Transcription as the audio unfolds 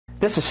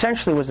This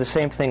essentially was the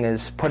same thing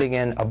as putting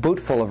in a boot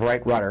full of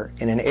right rudder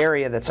in an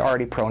area that's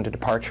already prone to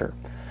departure.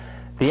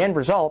 The end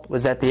result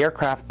was that the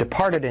aircraft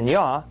departed in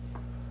yaw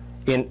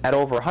at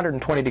over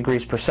 120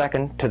 degrees per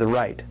second to the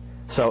right.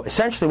 So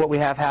essentially what we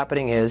have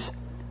happening is,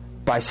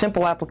 by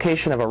simple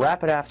application of a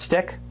rapid aft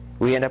stick,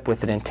 we end up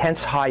with an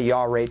intense high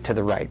yaw rate to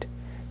the right.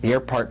 The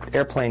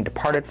airplane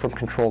departed from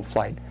controlled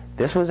flight.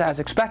 This was as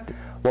expected.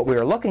 What we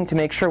were looking to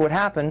make sure would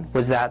happen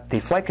was that the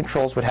flight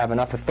controls would have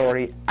enough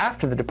authority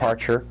after the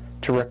departure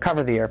to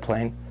recover the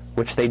airplane,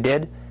 which they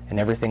did, and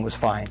everything was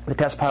fine. The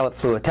test pilot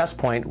flew a test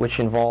point which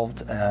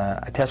involved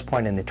a test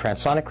point in the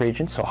transonic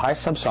region, so high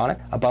subsonic,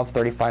 above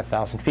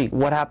 35,000 feet.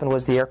 What happened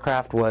was the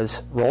aircraft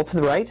was rolled to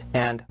the right,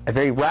 and a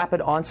very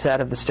rapid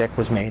onset of the stick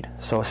was made.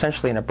 So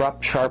essentially an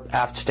abrupt, sharp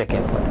aft stick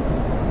input.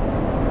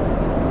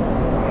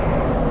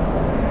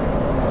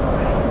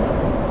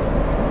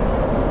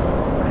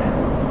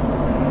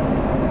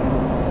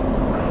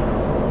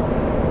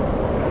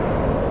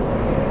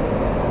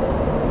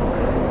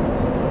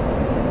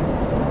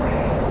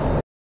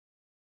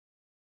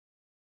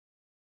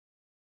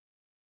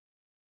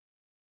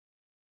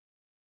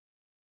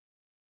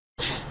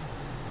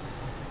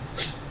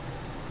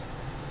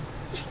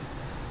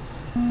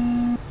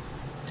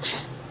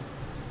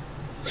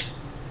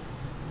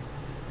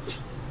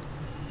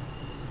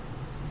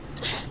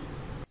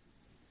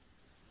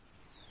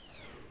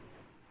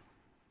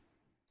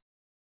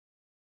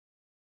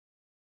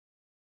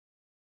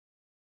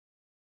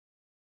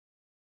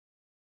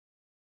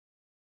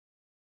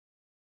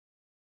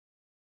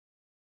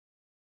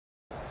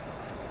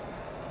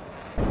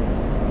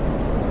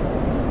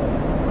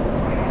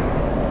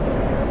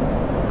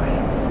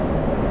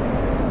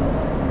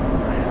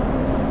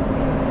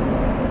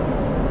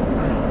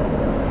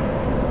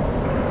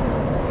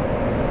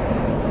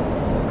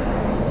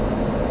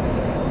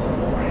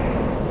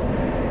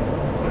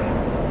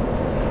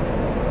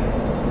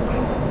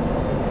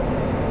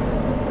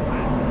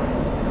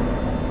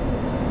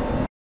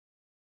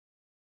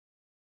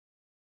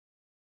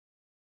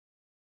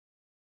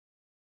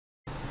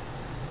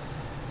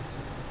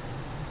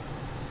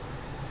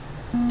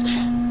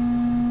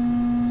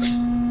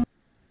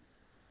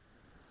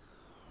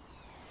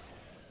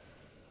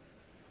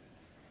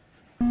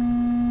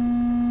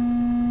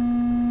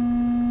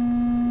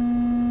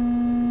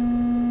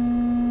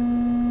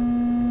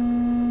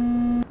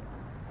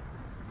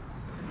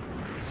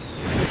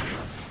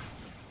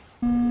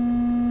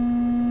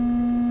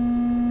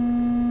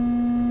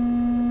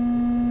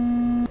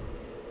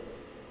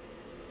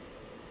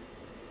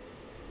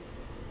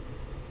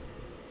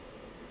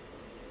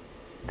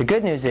 The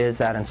good news is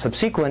that in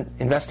subsequent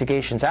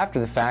investigations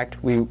after the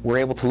fact, we were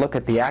able to look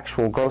at the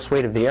actual gross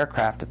weight of the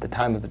aircraft at the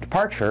time of the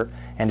departure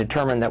and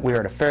determine that we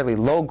were at a fairly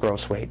low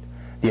gross weight.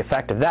 The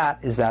effect of that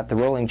is that the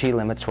rolling G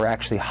limits were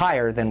actually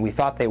higher than we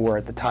thought they were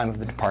at the time of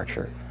the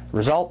departure.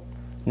 Result,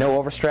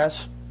 no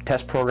overstress.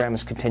 Test program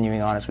is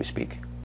continuing on as we speak.